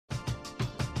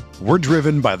We're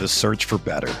driven by the search for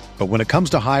better. But when it comes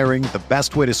to hiring, the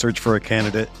best way to search for a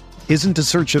candidate isn't to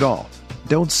search at all.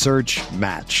 Don't search,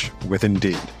 match with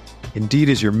Indeed. Indeed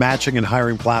is your matching and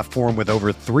hiring platform with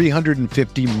over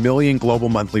 350 million global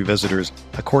monthly visitors,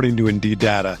 according to Indeed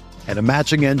data, and a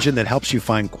matching engine that helps you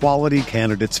find quality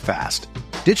candidates fast.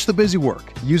 Ditch the busy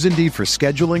work. Use Indeed for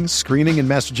scheduling, screening, and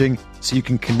messaging so you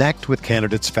can connect with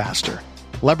candidates faster.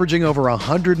 Leveraging over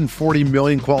 140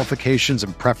 million qualifications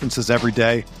and preferences every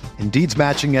day, Indeed's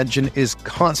matching engine is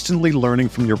constantly learning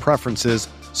from your preferences,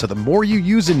 so the more you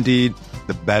use Indeed,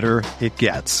 the better it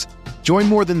gets. Join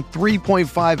more than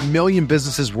 3.5 million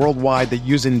businesses worldwide that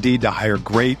use Indeed to hire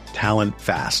great talent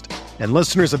fast. And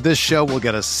listeners of this show will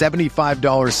get a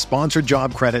 $75 sponsored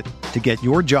job credit to get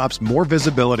your jobs more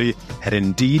visibility at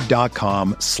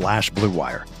Indeed.com/Blue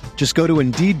Wire. Just go to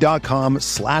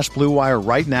Indeed.com/Blue Wire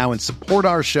right now and support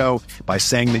our show by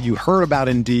saying that you heard about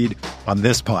Indeed on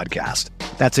this podcast.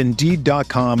 That's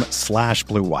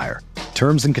Indeed.com/Blue Wire.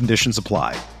 Terms and conditions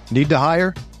apply. Need to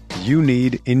hire? You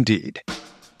need Indeed.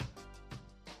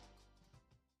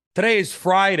 Today is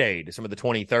Friday, December the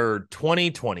 23rd,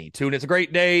 2022, and it's a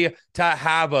great day to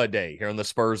have a day here on the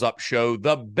Spurs Up Show,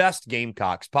 the best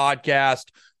Gamecocks podcast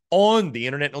on the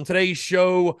internet. On today's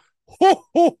show,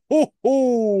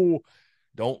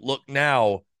 don't look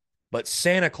now, but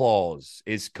Santa Claus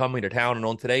is coming to town, and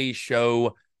on today's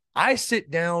show, I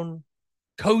sit down,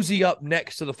 cozy up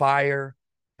next to the fire,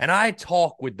 and I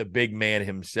talk with the big man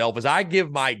himself as I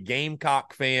give my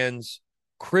Gamecock fans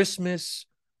Christmas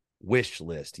wish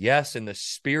list. Yes, in the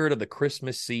spirit of the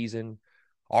Christmas season,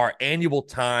 our annual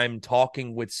time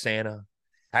talking with Santa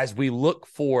as we look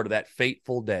forward to that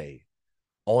fateful day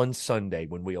on Sunday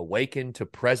when we awaken to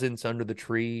presents under the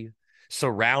tree,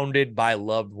 surrounded by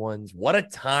loved ones. What a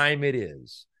time it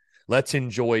is. Let's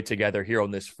enjoy together here on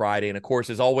this Friday. And of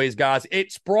course, as always, guys,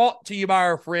 it's brought to you by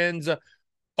our friends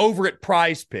over at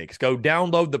Prize Picks. Go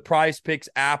download the Prize Picks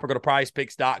app or go to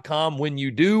prizepicks.com. When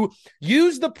you do,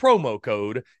 use the promo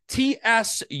code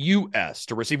TSUS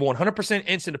to receive a 100%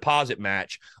 instant deposit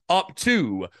match up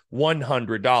to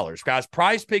 $100. Guys,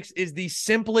 Prize Picks is the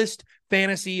simplest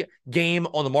fantasy game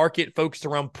on the market focused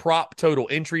around prop total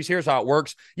entries. Here's how it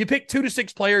works. You pick 2 to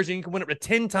 6 players and you can win up to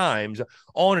 10 times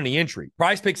on any entry.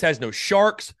 Prize Picks has no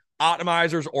sharks,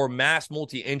 optimizers, or mass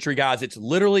multi-entry, guys. It's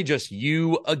literally just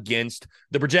you against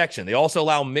the projection. They also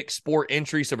allow mixed sport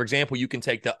entry. So, for example, you can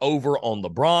take the over on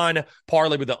LeBron,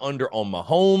 parlay with the under on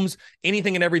Mahomes,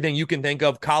 anything and everything you can think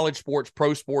of, college sports,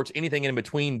 pro sports, anything in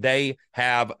between, they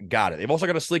have got it. They've also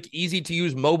got a slick,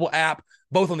 easy-to-use mobile app,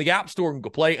 both on the App Store and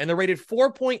Google Play, and they're rated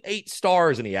 4.8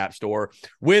 stars in the App Store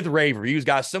with rave reviews.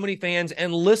 Guys, so many fans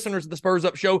and listeners of the Spurs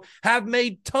Up Show have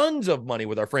made tons of money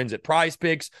with our friends at Prize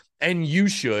Picks, and you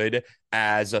should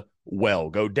as well.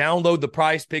 Go download the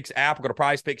Prize Picks app or go to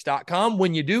prizepicks.com.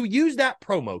 When you do, use that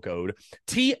promo code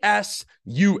TSUS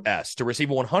to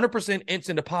receive a 100%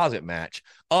 instant deposit match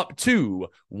up to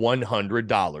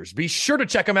 $100. Be sure to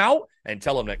check them out and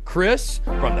tell them that Chris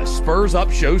from the Spurs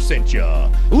Up Show sent you.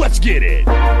 Let's get it.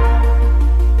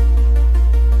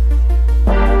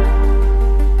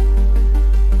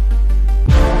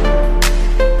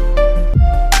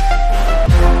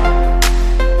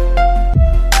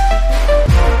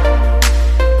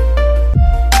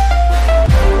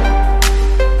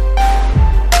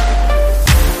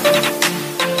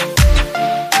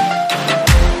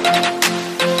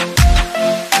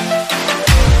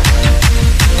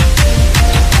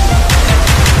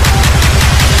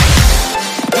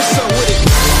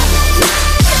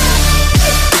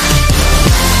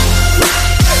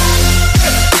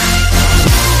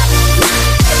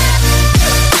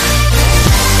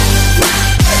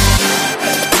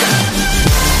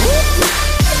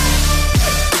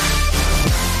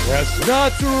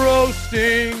 Chestnuts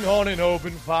roasting on an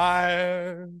open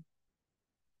fire,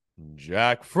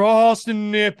 Jack Frost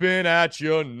nipping at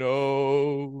your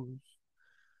nose.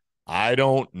 I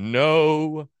don't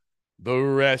know the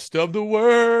rest of the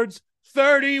words,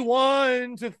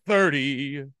 31 to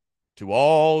 30, to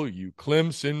all you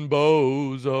Clemson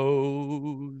bozos.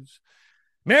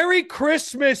 Merry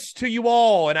Christmas to you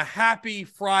all and a happy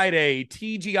Friday,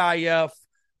 TGIF.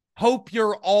 Hope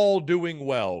you're all doing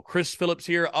well. Chris Phillips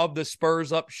here of the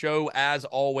Spurs Up Show. As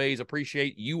always,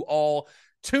 appreciate you all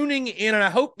tuning in, and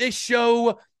I hope this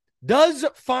show does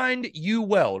find you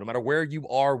well, no matter where you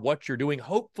are, what you're doing.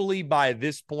 Hopefully by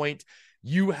this point,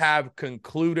 you have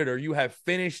concluded or you have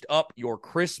finished up your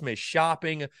Christmas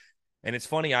shopping. And it's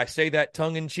funny, I say that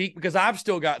tongue-in-cheek because I've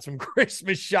still got some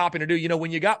Christmas shopping to do. You know,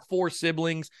 when you got 4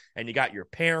 siblings and you got your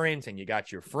parents and you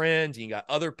got your friends and you got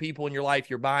other people in your life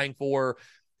you're buying for,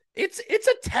 it's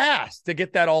a task to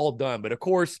get that all done. But of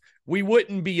course, we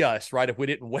wouldn't be us, right, if we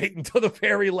didn't wait until the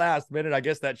very last minute. I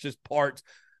guess that's just part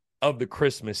of the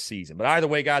Christmas season. But either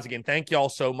way, guys, again, thank you all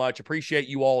so much. Appreciate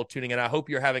you all tuning in. I hope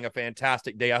you're having a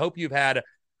fantastic day. I hope you've had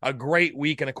a great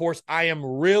week. And of course, I am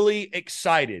really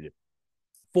excited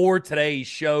for today's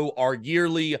show, our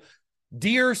yearly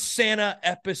Dear Santa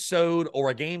episode, or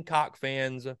a Gamecock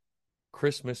fans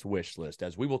Christmas wish list,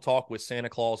 as we will talk with Santa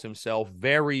Claus himself.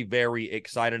 Very, very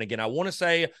excited. Again, I want to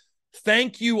say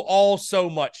thank you all so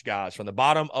much, guys, from the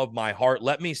bottom of my heart.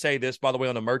 Let me say this, by the way,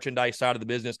 on the merchandise side of the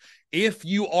business. If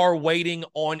you are waiting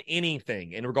on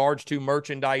anything in regards to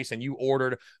merchandise and you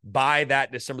ordered by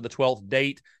that December the 12th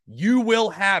date, you will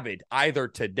have it either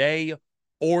today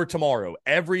or tomorrow.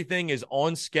 Everything is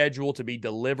on schedule to be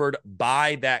delivered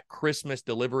by that Christmas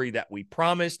delivery that we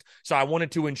promised. So I wanted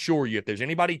to ensure you, if there's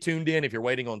anybody tuned in, if you're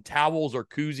waiting on towels or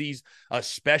koozies,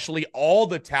 especially, all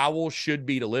the towels should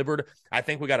be delivered. I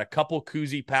think we got a couple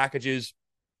koozie packages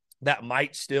that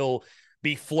might still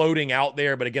be floating out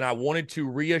there. But again, I wanted to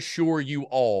reassure you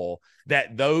all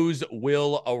that those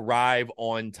will arrive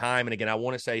on time. And again, I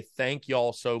want to say thank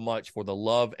y'all so much for the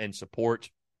love and support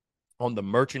on the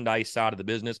merchandise side of the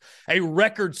business. A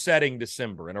record-setting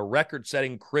December and a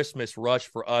record-setting Christmas rush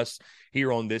for us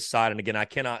here on this side. And again, I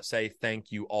cannot say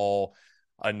thank you all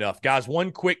enough. Guys,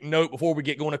 one quick note before we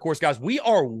get going. Of course, guys, we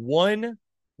are 1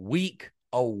 week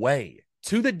away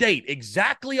to the date,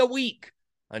 exactly a week,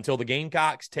 until the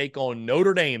Gamecocks take on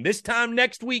Notre Dame. This time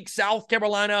next week, South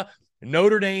Carolina,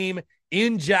 Notre Dame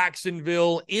in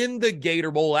Jacksonville in the Gator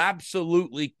Bowl.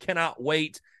 Absolutely cannot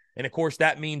wait. And, of course,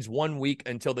 that means 1 week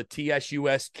until the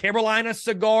TSUS Carolina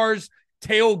Cigars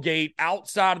tailgate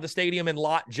outside of the stadium in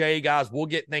Lot J. Guys, we'll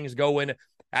get things going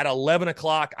at 11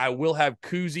 o'clock. I will have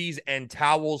koozies and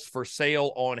towels for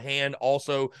sale on hand.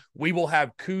 Also, we will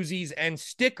have koozies and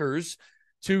stickers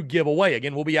to give away.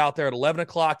 Again, we'll be out there at 11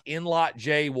 o'clock in Lot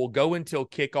J. We'll go until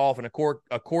kickoff. And,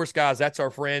 of course, guys, that's our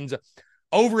friends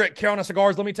over at Carolina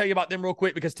Cigars. Let me tell you about them real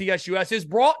quick, because TSUS is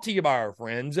brought to you by our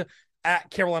friends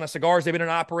at Carolina Cigars. They've been in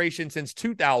operation since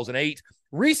 2008,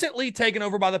 recently taken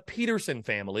over by the Peterson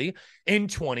family in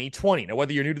 2020. Now,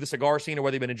 whether you're new to the cigar scene or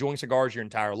whether you've been enjoying cigars your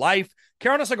entire life,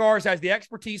 Carolina Cigars has the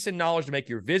expertise and knowledge to make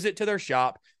your visit to their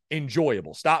shop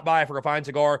enjoyable. Stop by for a fine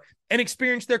cigar and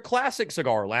experience their classic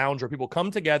cigar lounge, where people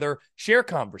come together, share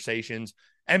conversations,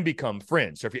 and become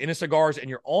friends. So if you're into cigars and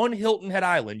you're on Hilton Head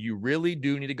Island, you really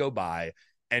do need to go by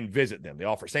and visit them. They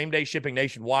offer same-day shipping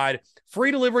nationwide,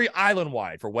 free delivery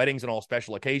island-wide for weddings and all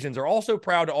special occasions. They're also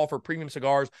proud to offer premium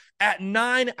cigars at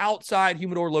 9 outside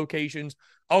humidor locations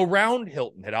around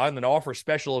Hilton Head Island, and offer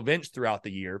special events throughout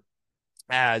the year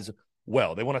as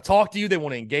well. They want to talk to you. They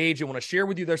want to engage. They want to share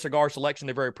with you their cigar selection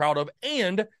they're very proud of,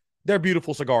 and their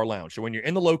beautiful cigar lounge. So when you're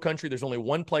in the Low Country, there's only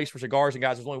one place for cigars. And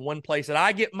guys, there's only one place that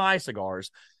I get my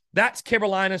cigars. That's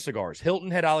Carolina Cigars,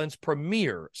 Hilton Head Island's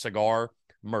premier cigar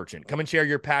merchant. Come and share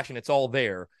your passion. It's all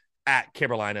there at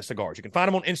Carolina Cigars. You can find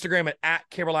them on Instagram at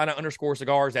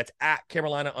Carolina_cigars. That's at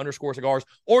Carolina_cigars.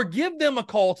 Or give them a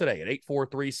call today at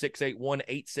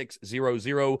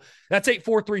 843-681-8600. That's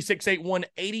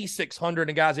 843-681-8600.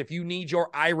 And guys, if you need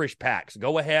your Irish packs,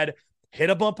 go ahead,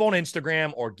 hit a bump on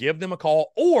Instagram or give them a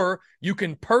call. Or you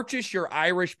can purchase your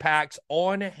Irish packs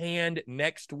on hand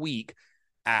next week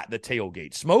at the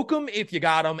tailgate. Smoke them if you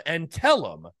got them, and tell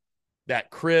them that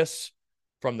Chris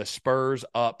from the Spurs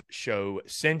Up Show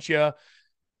sent you.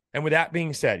 And with that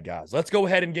being said, guys, let's go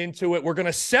ahead and get into it. We're going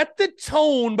to set the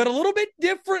tone, but a little bit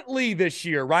differently this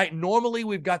year, right? Normally,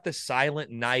 we've got the Silent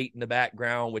Night in the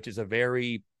background, which is a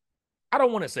very, I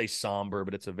don't want to say somber,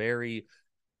 but it's a very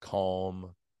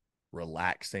calm,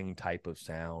 relaxing type of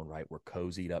sound, right? We're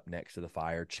cozied up next to the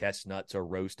fire. Chestnuts are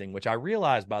roasting, which I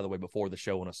realized, by the way, before the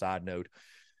show, on a side note,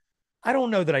 I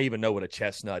don't know that I even know what a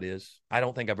chestnut is. I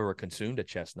don't think I've ever consumed a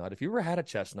chestnut. If you ever had a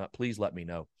chestnut, please let me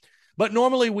know. But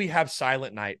normally we have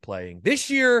Silent Night playing.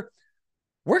 This year,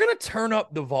 we're going to turn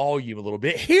up the volume a little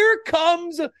bit. Here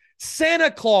comes Santa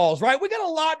Claus, right? We got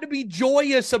a lot to be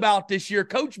joyous about this year.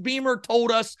 Coach Beamer told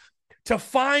us to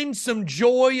find some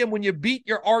joy. And when you beat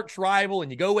your arch rival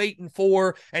and you go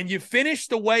 8-4 and you finish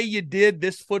the way you did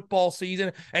this football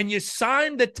season, and you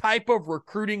sign the type of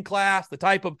recruiting class, the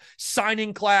type of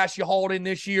signing class you hauled in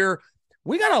this year,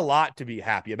 we got a lot to be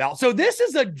happy about. So this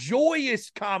is a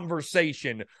joyous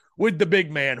conversation with the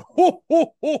big man.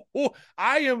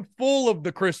 I am full of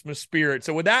the Christmas spirit.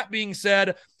 So with that being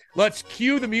said, let's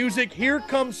cue the music. Here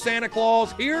comes Santa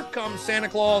Claus. Here comes Santa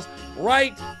Claus,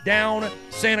 right down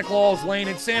Santa Claus Lane.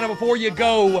 And Santa, before you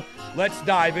go, let's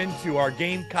dive into our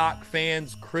Gamecock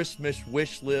fans' Christmas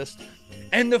wish list.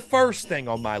 And the first thing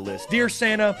on my list, dear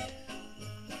Santa,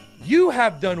 you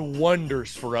have done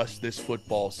wonders for us this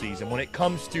football season when it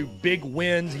comes to big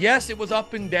wins. Yes, it was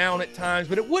up and down at times,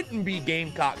 but it wouldn't be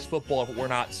Gamecocks football if it were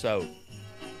not so.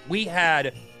 We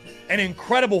had an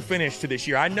incredible finish to this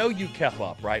year. I know you kept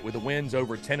up, right, with the wins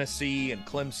over Tennessee and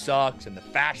Clem Sucks and the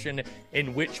fashion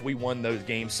in which we won those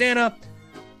games. Santa,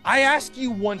 I ask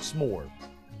you once more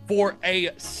for a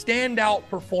standout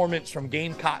performance from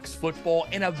Gamecocks football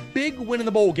and a big win in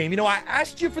the bowl game. You know, I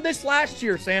asked you for this last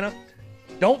year, Santa.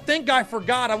 Don't think I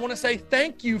forgot. I want to say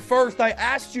thank you first. I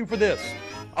asked you for this.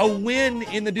 A win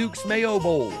in the Duke's Mayo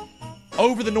Bowl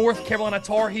over the North Carolina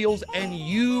Tar Heels, and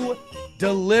you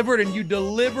delivered, and you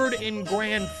delivered in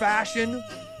grand fashion.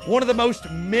 One of the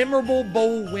most memorable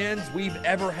bowl wins we've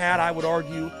ever had, I would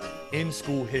argue, in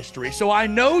school history. So I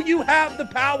know you have the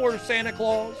power, Santa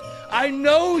Claus. I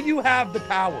know you have the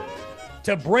power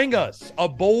to bring us a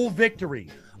bowl victory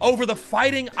over the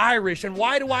Fighting Irish. And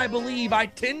why do I believe? I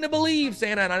tend to believe,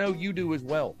 Santa, and I know you do as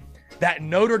well, that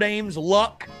Notre Dame's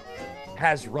luck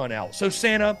has run out. So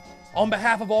Santa, on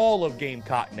behalf of all of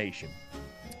Gamecock Nation,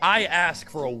 I ask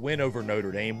for a win over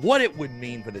Notre Dame, what it would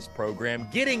mean for this program,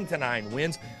 getting to 9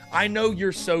 wins. I know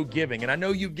you're so giving, and I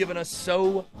know you've given us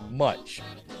so much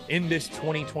in this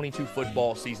 2022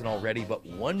 football season already, but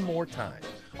one more time,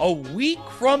 a week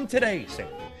from today,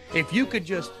 Santa, if you could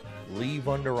just leave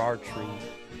under our tree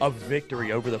a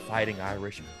victory over the Fighting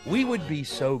Irish, we would be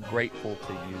so grateful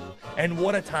to you. And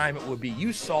what a time it would be.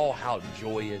 You saw how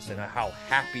joyous and how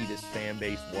happy this fan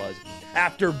base was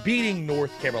after beating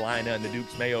North Carolina in the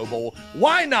Duke's Mayo Bowl.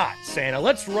 Why not, Santa?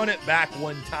 Let's run it back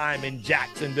one time in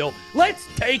Jacksonville. Let's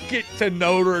take it to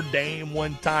Notre Dame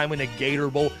one time in a Gator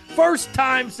Bowl. First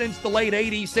time since the late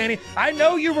 80s, Santa. I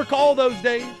know you recall those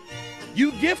days.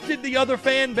 You gifted the other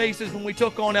fan bases when we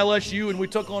took on LSU and we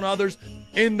took on others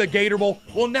in the Gator Bowl.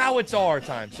 Well, now it's our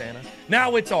time, Santa.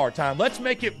 Now it's our time. Let's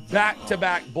make it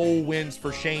back-to-back bowl wins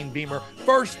for Shane Beamer.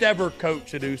 First ever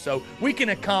coach to do so. We can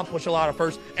accomplish a lot of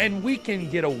firsts, and we can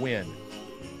get a win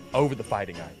over the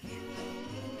Fighting Irish.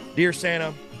 Dear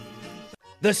Santa,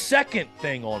 the second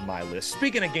thing on my list,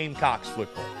 speaking of Gamecocks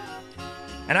football,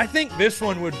 and I think this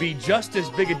one would be just as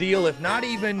big a deal, if not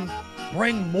even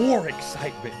bring more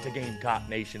excitement to Gamecock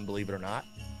Nation, believe it or not,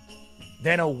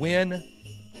 than a win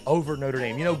over Notre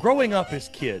Dame. You know, growing up as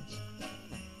kids,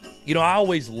 you know, I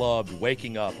always loved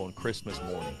waking up on Christmas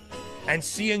morning and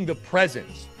seeing the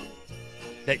presents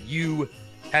that you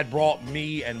had brought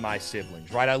me and my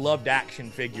siblings, right? I loved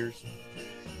action figures,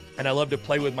 and I loved to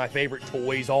play with my favorite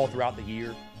toys all throughout the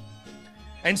year.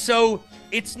 And so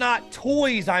it's not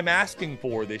toys I'm asking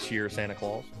for this year, Santa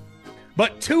Claus,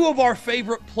 but 2 of our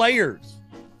favorite players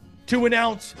to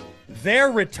announce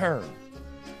their return.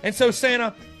 And so,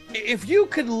 Santa, if you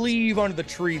could leave under the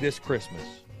tree this Christmas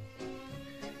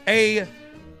a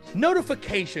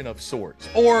notification of sorts,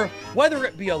 or whether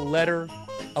it be a letter,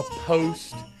 a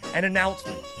post, an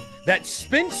announcement that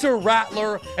Spencer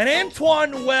Rattler and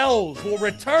Antoine Wells will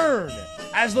return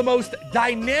as the most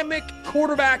dynamic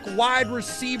quarterback wide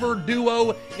receiver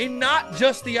duo in not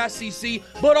just the SEC,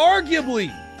 but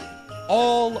arguably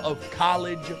all of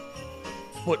college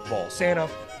football. Santa,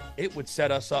 it would set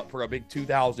us up for a big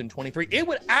 2023. It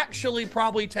would actually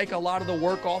probably take a lot of the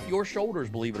work off your shoulders,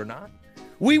 believe it or not.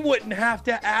 We wouldn't have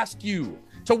to ask you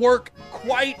to work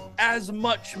quite as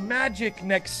much magic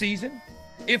next season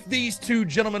if these 2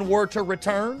 gentlemen were to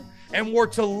return and were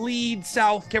to lead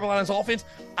South Carolina's offense.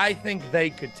 I think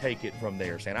they could take it from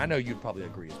there, Santa. I know you'd probably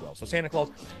agree as well. So, Santa Claus,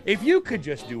 if you could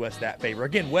just do us that favor,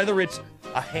 again, whether it's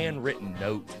a handwritten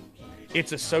note,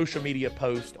 it's a social media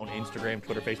post on Instagram,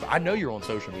 Twitter, Facebook. I know you're on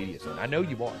social media, son. I know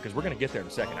you are, because we're going to get there in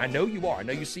a second. I know you are. I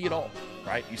know you see it all,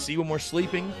 right? You see when we're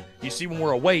sleeping. You see when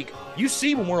we're awake. You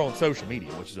see when we're on social media,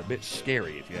 which is a bit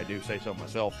scary, if I do say so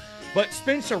myself. But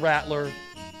Spencer Rattler,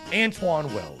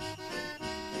 Antoine Wells,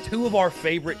 2 of our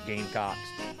favorite Gamecocks.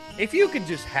 If you could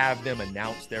just have them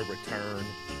announce their return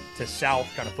to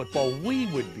South Carolina football, we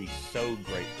would be so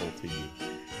grateful to you.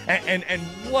 And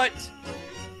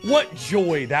what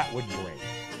joy that would bring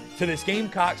to this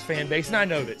Gamecocks fan base. And I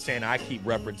know that, Santa, I keep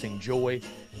referencing joy.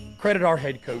 Credit our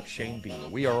head coach, Shane Beamer.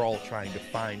 We are all trying to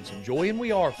find some joy, and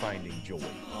we are finding joy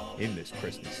in this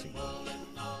Christmas season.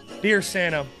 Dear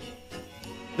Santa,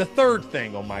 the third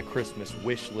thing on my Christmas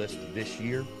wish list this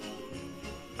year,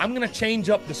 I'm going to change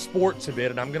up the sports a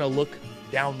bit, and I'm going to look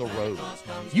down the road.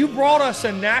 You brought us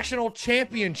a national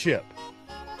championship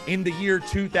in the year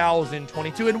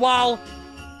 2022, and while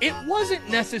it wasn't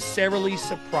necessarily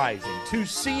surprising to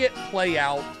see it play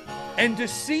out and to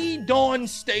see Dawn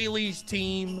Staley's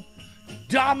team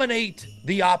dominate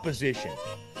the opposition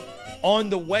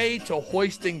on the way to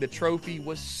hoisting the trophy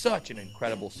was such an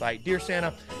incredible sight. Dear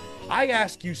Santa, I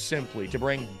ask you simply to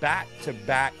bring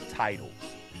back-to-back titles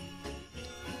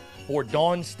for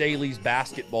Dawn Staley's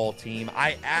basketball team.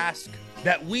 I ask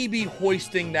that we be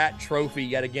hoisting that trophy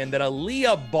yet again, that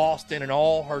Aaliyah Boston and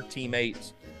all her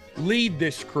teammates lead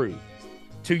this crew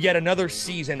to yet another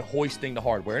season hoisting the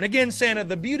hardware. And again, Santa,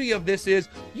 the beauty of this is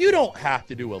you don't have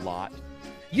to do a lot.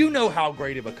 You know how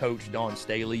great of a coach Dawn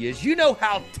Staley is. You know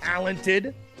how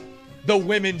talented the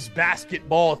women's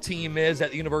basketball team is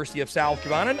at the University of South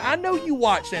Carolina. I know you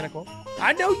watch, Santa Claus.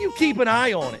 I know you keep an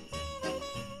eye on it.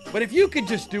 But if you could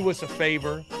just do us a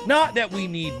favor, not that we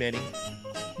need many,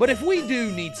 but if we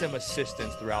do need some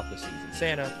assistance throughout the season,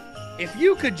 Santa, if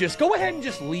you could just go ahead and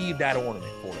just leave that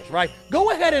ornament for us, right?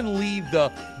 Go ahead and leave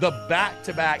the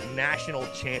back-to-back national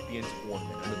champions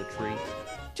ornament under the tree.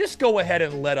 Just go ahead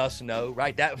and let us know,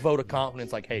 right? That vote of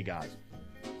confidence, like, hey, guys,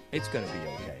 it's going to be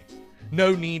okay.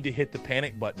 No need to hit the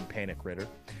panic button, Panic Ritter.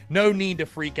 No need to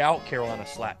freak out, Carolina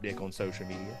Slapdick on social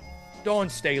media. Dawn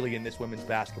Staley and this women's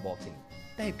basketball team,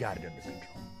 they've got it under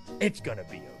control. It's going to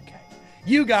be okay.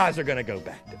 You guys are going to go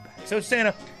back-to-back. So,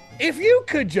 Santa, if you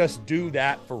could just do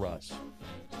that for us,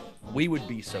 we would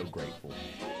be so grateful.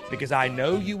 Because I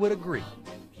know you would agree,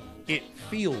 it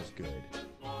feels good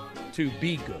to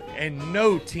be good. And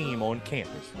no team on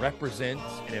campus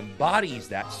represents and embodies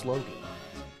that slogan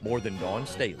more than Dawn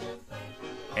Staley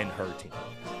and her team.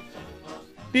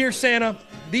 Dear Santa,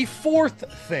 the fourth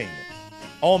thing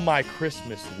on my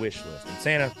Christmas wish list, and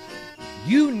Santa,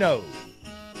 you know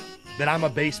that I'm a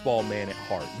baseball man at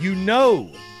heart. You know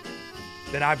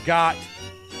that I've got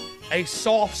a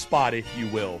soft spot, if you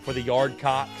will, for the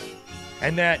Yardcocks,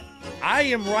 and that I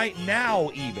am right now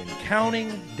even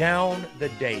counting down the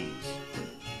days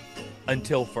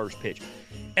until first pitch.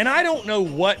 And I don't know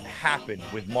what happened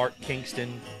with Mark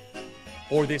Kingston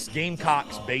or this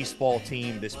Gamecocks baseball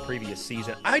team this previous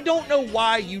season. I don't know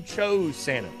why you chose,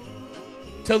 Santa,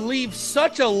 to leave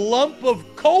such a lump of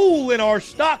coal in our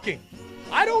stocking.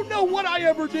 I don't know what I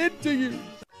ever did to you.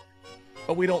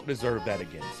 But we don't deserve that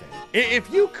again, Santa.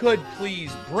 If you could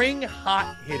please bring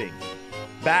hot hitting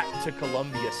back to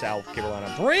Columbia, South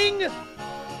Carolina. Bring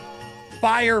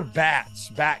fire bats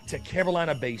back to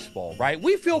Carolina baseball, right?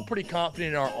 We feel pretty confident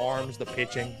in our arms, the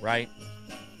pitching, right?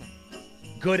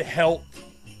 Good health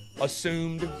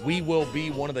assumed. We will be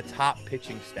one of the top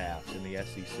pitching staffs in the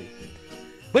SEC.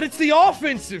 But it's the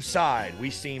offensive side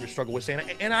we seem to struggle with, Santa.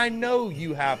 And I know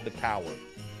you have the power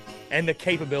and the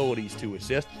capabilities to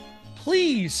assist.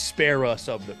 Please spare us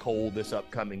of the cold this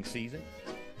upcoming season.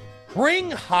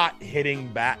 Bring hot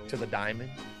hitting back to the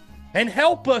diamond and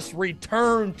help us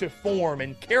return to form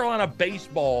and Carolina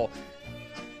baseball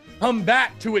come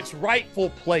back to its rightful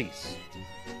place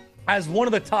as one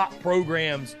of the top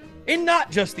programs in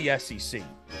not just the SEC,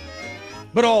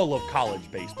 but all of college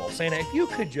baseball. Santa, if you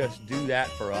could just do that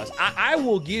for us, I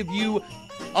will give you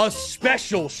a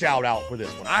special shout out for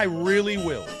this one. I really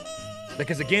will.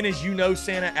 Because again, as you know,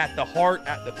 Santa, at the heart,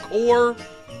 at the core,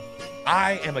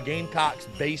 I am a Gamecocks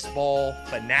baseball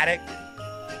fanatic.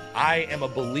 I am a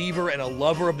believer and a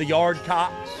lover of the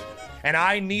Yardcocks. And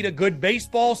I need a good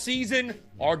baseball season,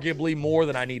 arguably more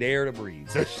than I need air to breathe.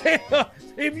 So Santa,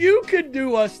 if you could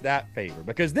do us that favor,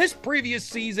 because this previous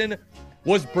season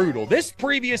was brutal. This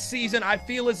previous season, I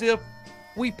feel as if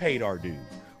we paid our dues.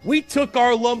 We took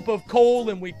our lump of coal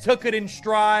and we took it in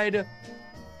stride.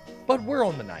 But we're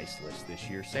on the nice list this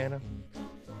year, Santa.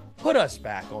 Put us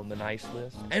back on the nice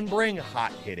list and bring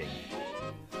hot hitting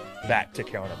back to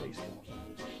Carolina baseball.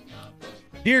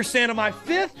 Dear Santa, my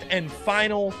fifth and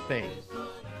final thing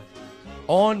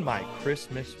on my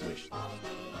Christmas wish list.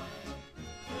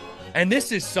 And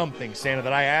this is something, Santa,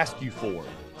 that I ask you for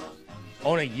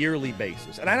on a yearly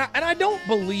basis. And I don't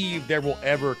believe there will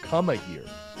ever come a year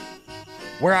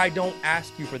where I don't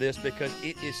ask you for this because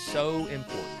it is so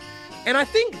important. And I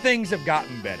think things have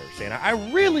gotten better, Santa. I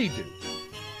really do.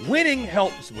 Winning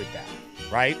helps with that,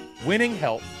 right? Winning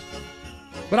helps.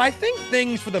 But I think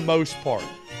things, for the most part,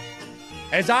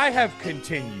 as I have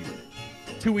continued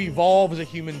to evolve as a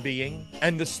human being,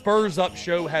 and the Spurs Up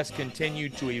show has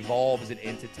continued to evolve as an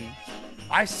entity,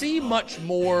 I see much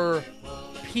more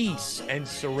peace and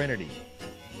serenity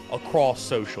across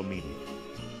social media.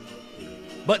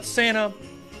 But Santa,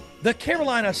 the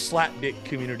Carolina Slapdick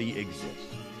community exists.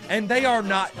 And they are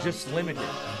not just limited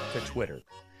to Twitter.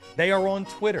 They are on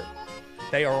Twitter.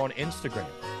 They are on Instagram.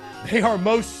 They are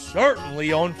most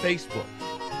certainly on Facebook.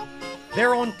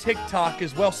 They're on TikTok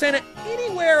as well. Santa,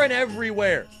 anywhere and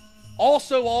everywhere.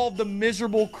 Also, all of the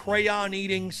miserable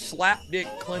crayon-eating Slapdick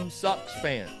Clem Sucks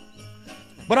fans.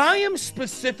 But I am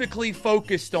specifically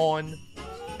focused on,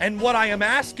 and what I am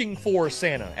asking for,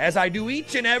 Santa, as I do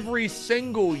each and every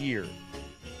single year,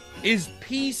 is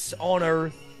peace on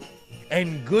earth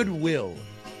and goodwill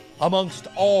amongst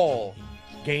all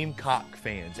Gamecock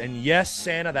fans. And yes,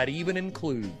 Santa, that even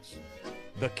includes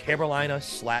the Carolina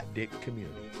Slapdick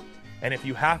community. And if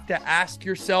you have to ask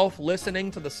yourself,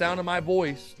 listening to the sound of my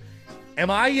voice, am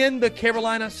I in the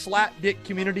Carolina Slapdick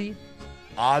community?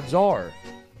 Odds are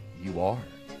you are.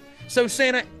 So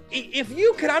Santa, if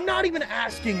you could, I'm not even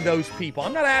asking those people.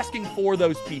 I'm not asking for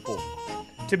those people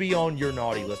to be on your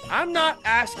naughty list. I'm not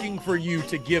asking for you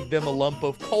to give them a lump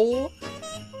of coal.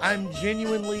 I'm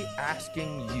genuinely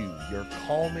asking you, your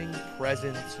calming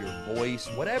presence, your voice,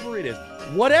 whatever it is,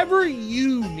 whatever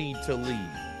you need to leave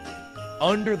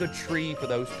under the tree for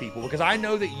those people, because I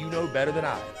know that you know better than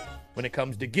I when it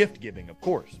comes to gift giving, of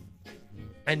course,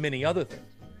 and many other things.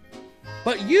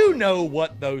 But you know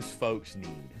what those folks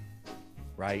need,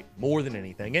 right? More than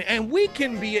anything. And we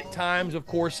can be at times, of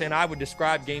course, and I would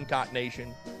describe Gamecock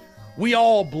Nation, we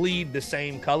all bleed the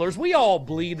same colors. We all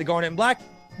bleed the garnet and black,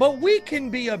 but we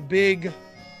can be a big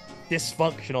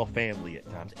dysfunctional family at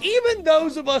times. Even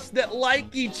those of us that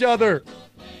like each other,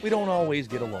 we don't always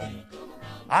get along.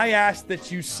 I ask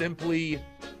that you simply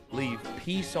leave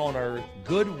peace on earth,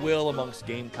 goodwill amongst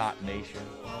Gamecock Nation.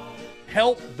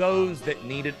 Help those that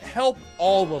need it. Help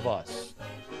all of us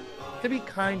to be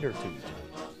kinder to each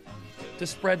other, to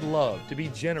spread love, to be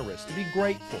generous, to be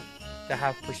grateful, to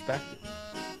have perspective.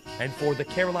 And for the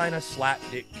Carolina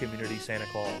Slapdick community, Santa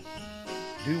Claus,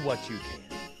 do what you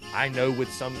can. I know with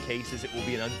some cases it will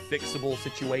be an unfixable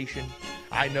situation.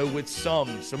 I know with some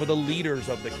of the leaders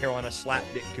of the Carolina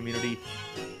Slapdick community,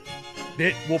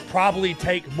 that will probably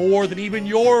take more than even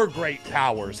your great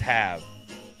powers have.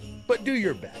 But do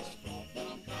your best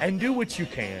and do what you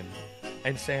can.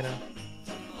 And Santa,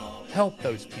 help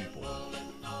those people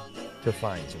to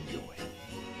find some joy.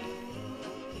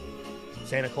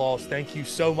 Santa Claus, thank you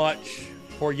so much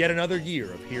for yet another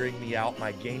year of hearing me out,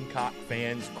 my Gamecock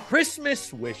fans'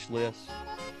 Christmas wish list.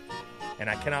 And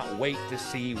I cannot wait to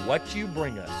see what you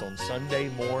bring us on Sunday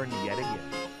morning yet again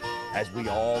as we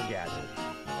all gather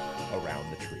around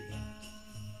the tree.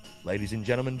 Ladies and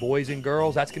gentlemen, boys and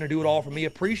girls, that's going to do it all for me.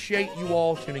 Appreciate you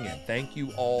all tuning in. Thank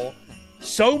you all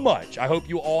so much. I hope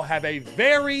you all have a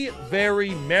very, very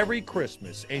Merry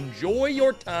Christmas. Enjoy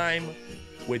your time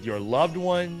with your loved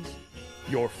ones,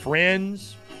 your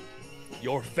friends,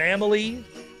 your family,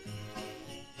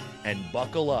 and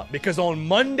buckle up, because on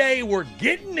Monday we're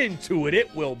getting into it.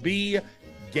 It will be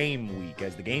game week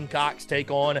as the Gamecocks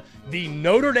take on the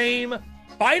Notre Dame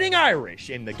Fighting Irish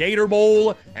in the Gator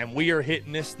Bowl, and we are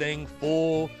hitting this thing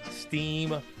full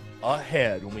steam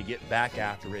ahead when we get back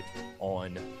after it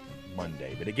on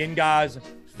Monday. But again, guys,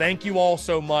 thank you all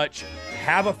so much.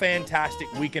 Have a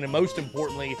fantastic weekend, and most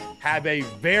importantly, have a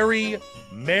very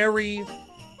Merry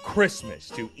Christmas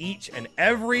to each and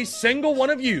every single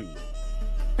one of you.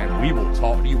 And we will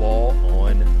talk to you all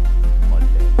on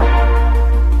Monday.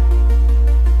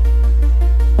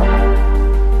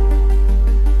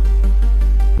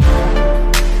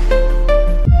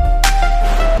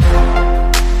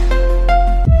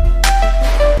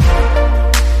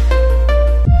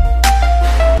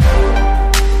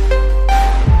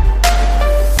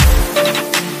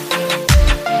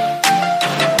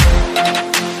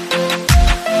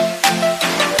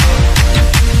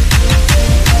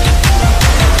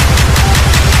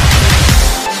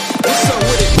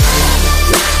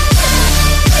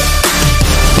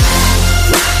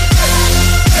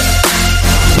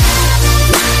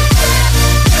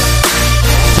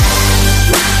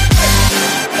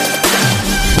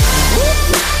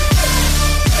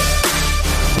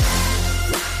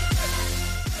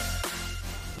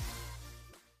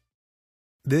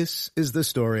 This is the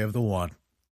story of the one.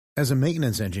 As a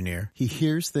maintenance engineer, he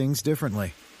hears things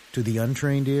differently. To the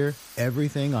untrained ear,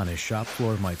 everything on his shop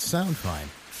floor might sound fine,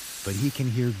 but he can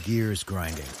hear gears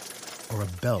grinding or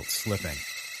a belt slipping.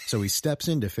 So he steps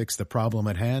in to fix the problem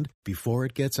at hand before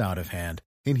it gets out of hand.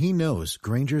 And he knows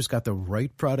Grainger's got the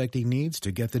right product he needs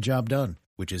to get the job done,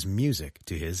 which is music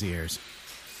to his ears.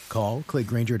 Call, click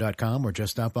Grainger.com, or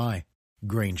just stop by.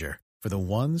 Grainger, for the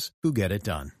ones who get it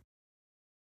done.